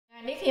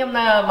នេះខ្ញុំ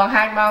នៅបង្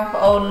ហាញបង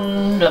ប្អូន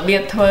របៀ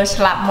បធ្វើ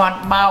ស្លាប់មាន់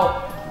បោក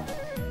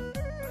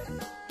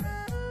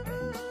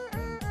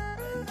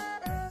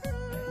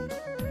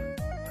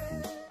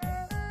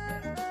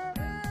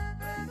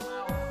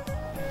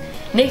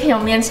នេះខ្ញុំ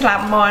មានស្លា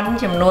ប់មាន់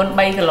ចំនួន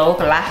3គីឡូ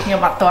កន្លះខ្ញុំ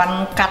អត់ទាន់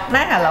កាត់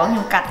ណាឥឡូវខ្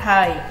ញុំកាត់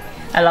ហើយ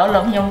ឥឡូវលោ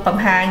កខ្ញុំប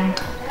ង្ហាញ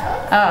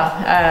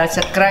ស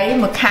ក្រី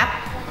1ខាប់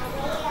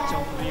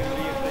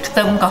ខ្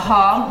ទឹមក្រហ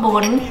ម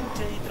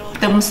4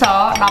ខ្ទឹមស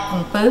10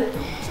កំពឹស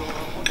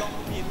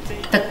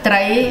ទឹកត្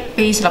រី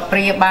2ស្លាបព្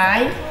រាបាយ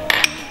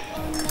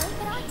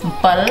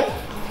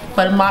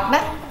7ម៉ត់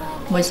ណា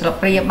1ស្លាប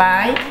ព្រាបា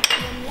យ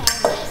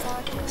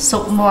ស៊ុ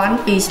បមាន់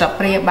2ស្លាប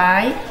ព្រាបា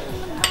យ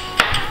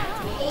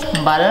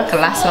អំបិលក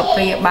ន្លះស្លាប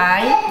ព្រាបា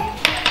យ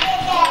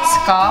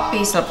ស្ករ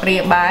2ស្លាបព្រា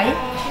បាយ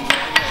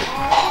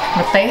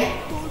ម្ទេស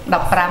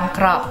15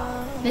គ្រាប់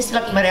នេះស្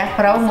លឹកម្រះ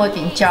ប្រូ1ក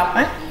ញ្ចប់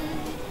ណា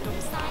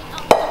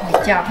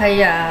ចប់ហើ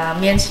យ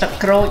មានស្លឹក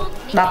ក្រូច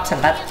10ស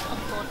ន្លឹក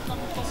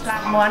ស្លា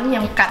ប់មាន់ខ្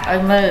ញុំកាត់ឲ្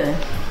យមើល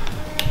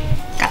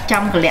កាត់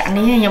ចំកលៈ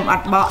នេះខ្ញុំអ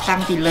ត់បកតាំ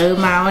ងពីលើ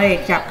មកទេ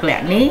ចាប់កលៈ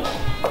នេះ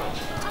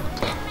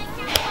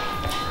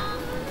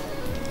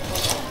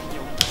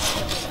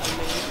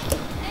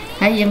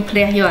ហើយយើងភ្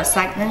លះយកអា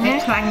សាច់ហ្នឹង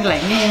ខ្លាញ់កន្លែ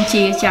ងនេះយើង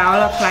ជាចោ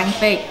លខ្លាញ់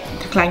ពេក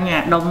ខ្លាញ់អា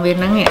ដុំវា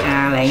ហ្នឹងអាក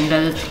ន្លែង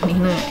លើនេះ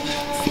ហ្នឹង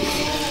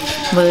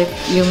មើល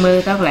យើងមើល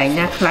ទៅកន្លែង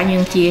ណាខ្លាញ់យើ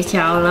ងជា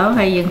ចោល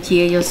ហើយយើងជា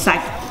យកសា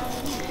ច់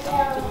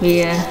វា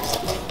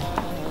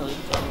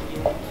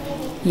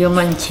យក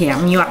មិនច្រាំ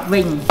ញាត់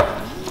វិញ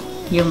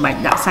យើងមិនបាច់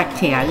ដាក់សាច់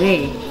ក្រៅទេនេះ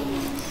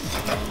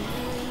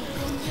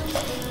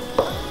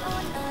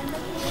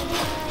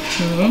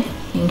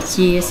យើង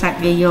ជាសាច់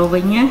វាយក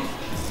វិញណា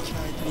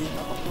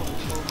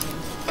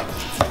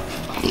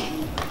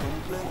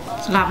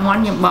ស្លាប់មា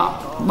ន់ខ្ញុំបក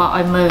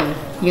ឲ្យមើល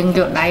យើងយ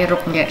កដៃរុ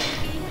កនេះ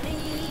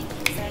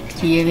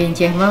ជាវា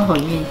ចេះមើលហុយ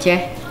វាចេះ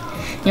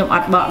ខ្ញុំអ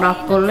ត់បកដល់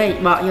គល់ទេ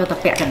បកយកតែ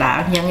ពាក់កណ្ដាល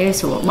អញ្ចឹងឯង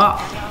ស្រួលបក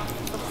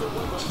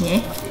នេះ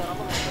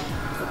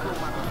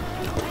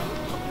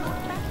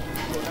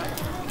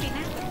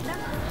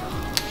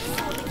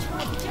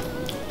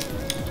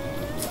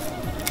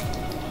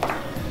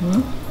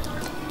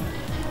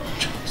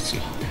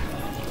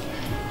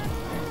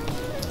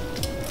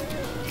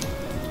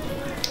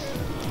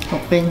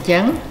ពេលអញ្ចឹ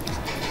ង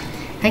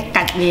ហើយ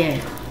កាច់វាឲ្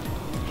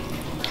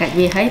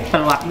យប្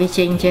រឡាត់វា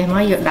ចេញចេះម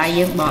កយកដៃ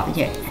យើងបក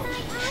ចេះ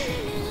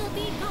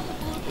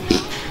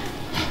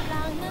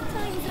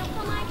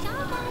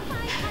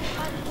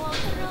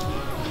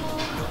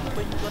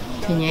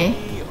ឃើញទេ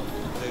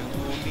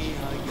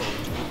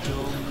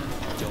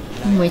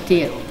មួយ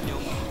ទៀត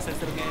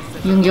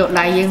យើងយក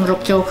ដៃយើងរុក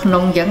ចូលក្នុ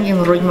ងអញ្ចឹងយើ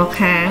ងរុញមក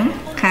ខា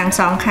ង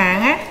សងខាង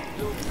ណា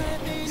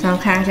សង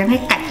ខាងអញ្ចឹងឲ្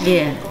យកាច់វា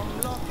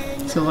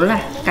ស្រួលណា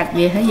កាច់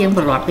វាហើយយើង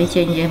ប្រឡាត់វា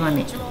ចេញចេះមក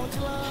នេះ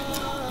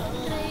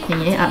ឃើ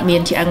ញទេអត់មា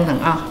នឆ្អឹងទាំ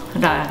ងអស់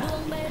ដល់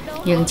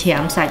យើងច្រា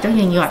មសាច់ទៅ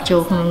យើងញាត់ចូ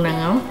លក្នុងហ្នឹង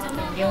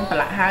យើងប្រ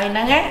ឡាក់ហើយហ្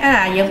នឹងណា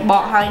យើងប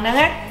កហើយហ្នឹង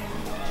ណា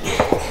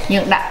យើ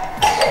ងដាក់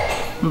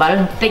អំបិល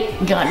បន្តិច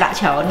យើងអត់ដាក់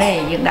ច្រើនទេ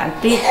យើងដាក់ប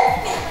ន្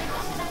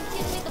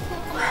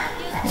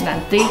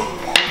តិច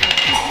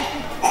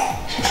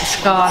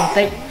ស្ករបន្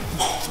តិច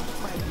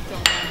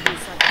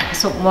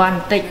ស៊ុបមាន់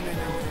បន្តិច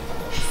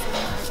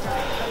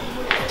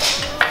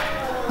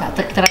ដាក់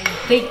ទឹកត្រីប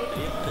ន្តិច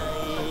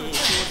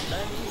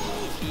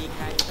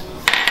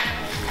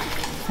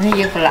នេះ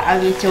យើងប្រឡាក់ឲ្យ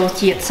វាចូល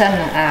ជាតិសិន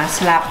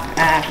ស្លាប់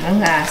ហ្នឹង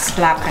ស្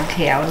លាប់ខាងក្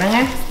រៅហ្នឹង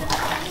ណា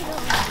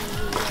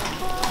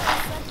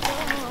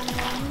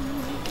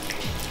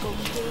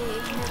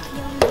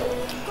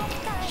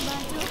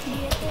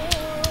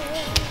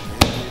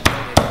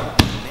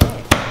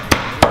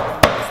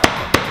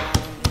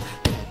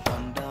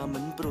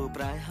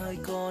ហើយ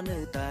ក៏នៅ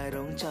តែរ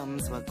ងចាំ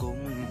ស្វាគម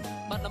ន៍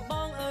បាត់ដំប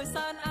ងអើយ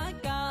សានអាច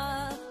ការ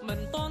មិន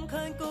តន់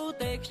ឃើញគូ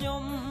ទេខ្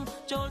ញុំ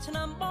ចូលឆ្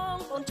នាំបង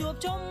ប្អូនជួប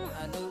ជុំ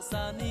អនុ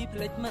សានេះភ្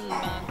លេចមិន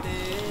បានទេ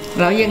ឥ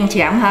ឡូវយើងច្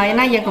រាមហើយ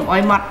ណាយើងកុំអោ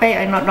យម៉ត់ពេក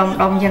ឲ្យnó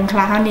ដុំយ៉ាងខ្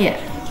លះហ្នឹងនេះ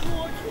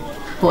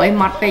ព្រោះឲ្យ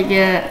ម៉ត់ពេក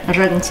វា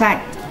រឹងសា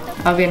ច់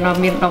ឲ្យវាnó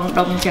មាន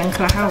ដុំយ៉ាង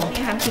ខ្លះហើយ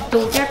ហាន់ទីទូ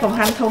ចាកុំ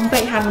ហាន់ធំពេ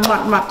កហាន់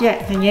ម៉ត់ចេះ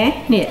ឃើញទេ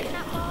នេះ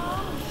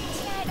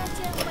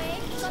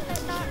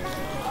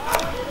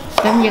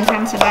តែយើងហា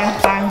ន់ស្ដាង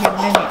យ៉ាង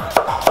ហ្នឹងនេះ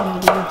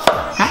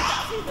ហ៎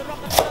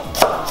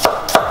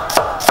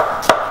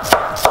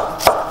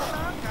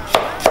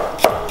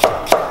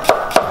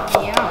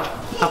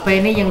ដល់ពេល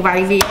នេះយើងវាយ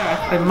វា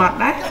ឲ្យម៉ត់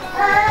ណា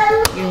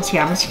យើងច្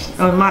រាម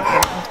ឲ្យម៉ត់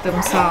ខ្ទឹម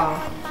ស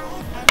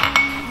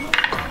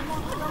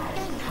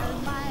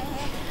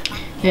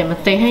វាម្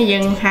ទេសឲ្យយើ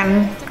ងហាន់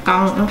ក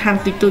ង់ហាន់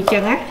ទូចចឹ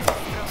ងណា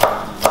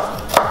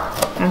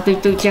ហាន់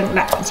ទូចចឹង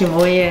ដាក់ជា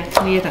មួយ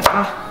គ្នាទាំងអ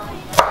ស់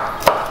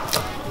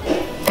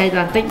ហើយដ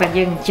ល់បន្តិចបាទ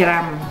យើងច្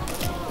រាំ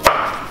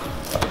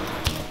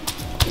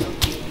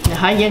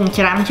ហើយយើង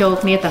ច្រាំចូល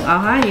គ្នាទាំងអ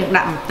ស់ហើយយើង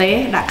ដាក់ម្ទេស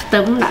ដាក់ខ្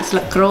ទឹមដាក់ស្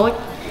លឹកក្រូច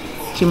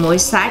ជាមួយ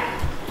សាច់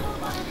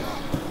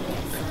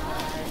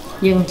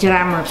យើងច្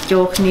រាំមកចូ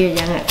លគ្នាអញ្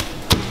ចឹងឥ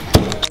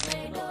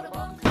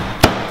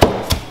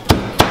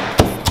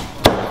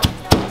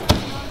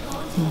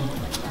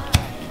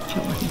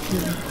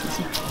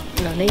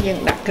ឡូវនេះយើង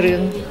ដាក់គ្រឿ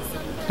ង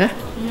ណា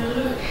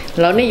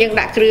Lâu này dân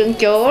đã kreung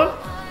chố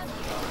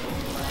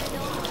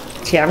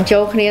chém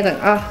chô kia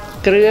thằng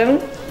kreung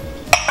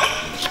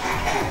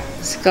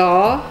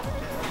có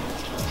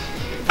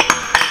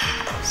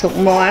sụp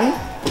món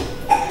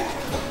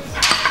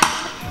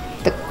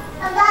tực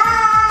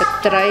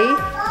trấy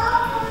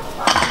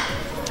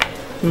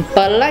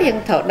bẩn lá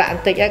dân thở đạn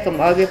tịch ai cầm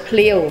oi với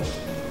pliêu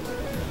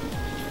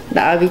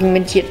đã vì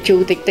mình triệt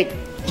chu tịch tịch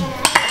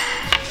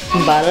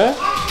bẩn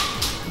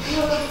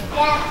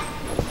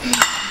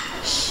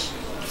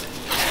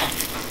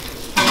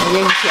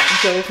dân chém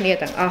chô kia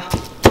thằng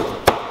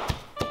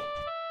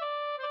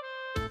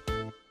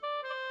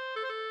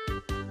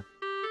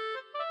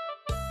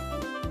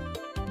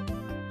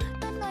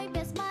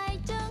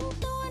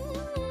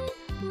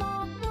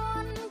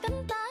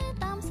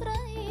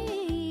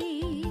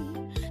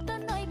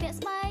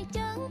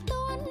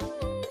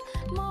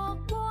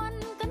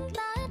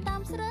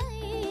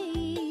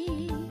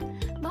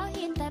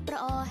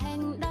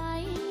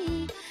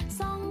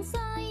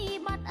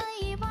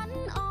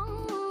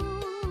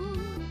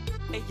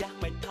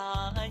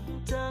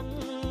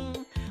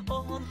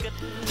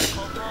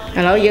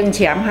Lâu dân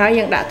chém hơi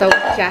dân đã tục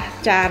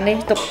cha này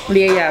tục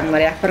lia mà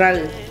đẹp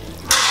rồi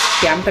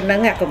chém bên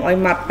nắng ngạc cùng oi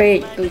mặt pe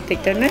tôi tịch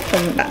tới nát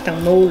cùng đã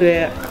tầng mu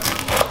rồi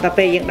ta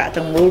pe dân đã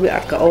tầng mu rồi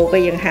cả ô pe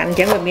dân hạn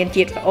chém vào miền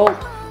chiết cả ô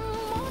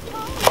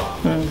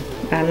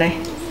đàn này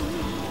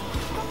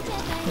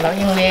lâu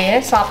dân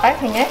lia sọp ấy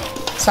nhé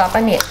sọp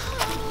ấy nè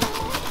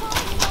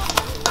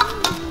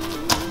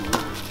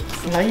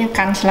lâu dân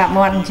căn slap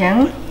mòn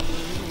trắng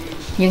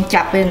dân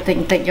chặt bên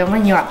tịnh tịnh cho nó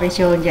nhọt về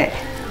trơn vậy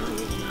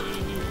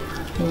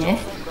nhé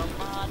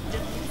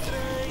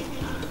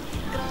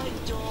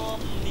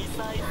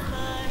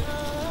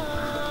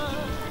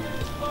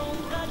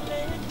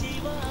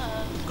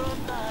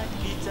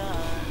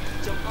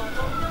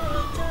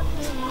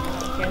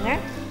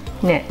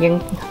nè dân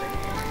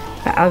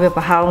ở về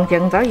bà hồng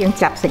chân tới dân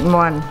chặt xịn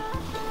mòn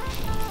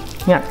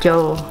nhọt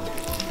trâu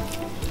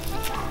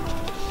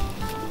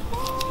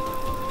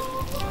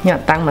nhọt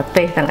tăng một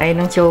tê tăng ấy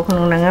nó trâu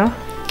không năng áo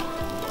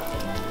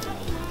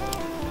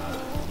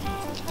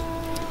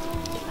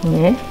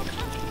nhé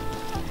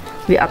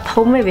vì ở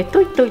thôn ấy vì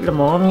tui là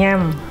một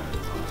nhâm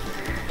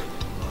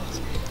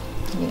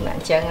những bạn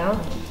chân áo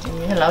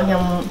như lẩu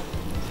nhom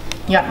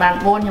nhọt bàn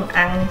buôn nhom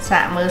ăn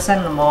xạ mơ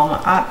sân là một mà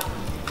ớt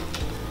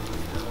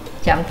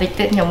chạm tích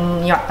tích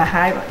nhom nhọt cả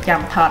hai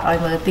chạm thọt oi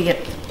mơ tiệt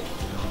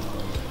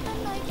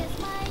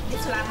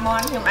làm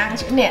món nhom ăn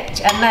chữ nè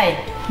chữ ăn này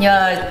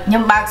nhờ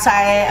nhom bạc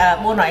sai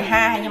buôn nói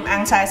ha nhom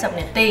ăn sai sập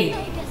nè tì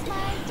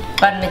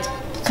phần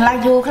khá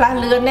du khá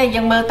lươn này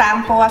nhưng mơ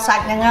tam qua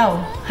sạch nha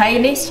không hay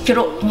ní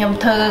chụp nhầm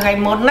thơ ngày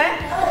môn á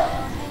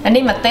anh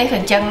đi mà tê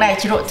khẩn chân này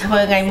chụp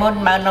thơ ngày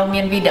môn mà nông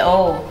miên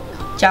video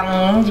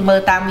trong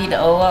mơ tam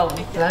video không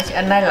đó chị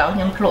anh này lão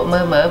nhầm lộ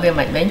mơ mở về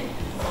mạch bánh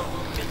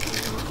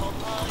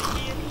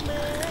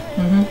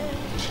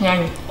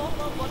nhanh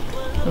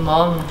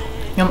mồm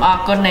nhầm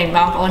con này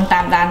mong ôn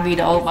tam đan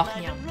video bọc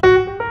nhau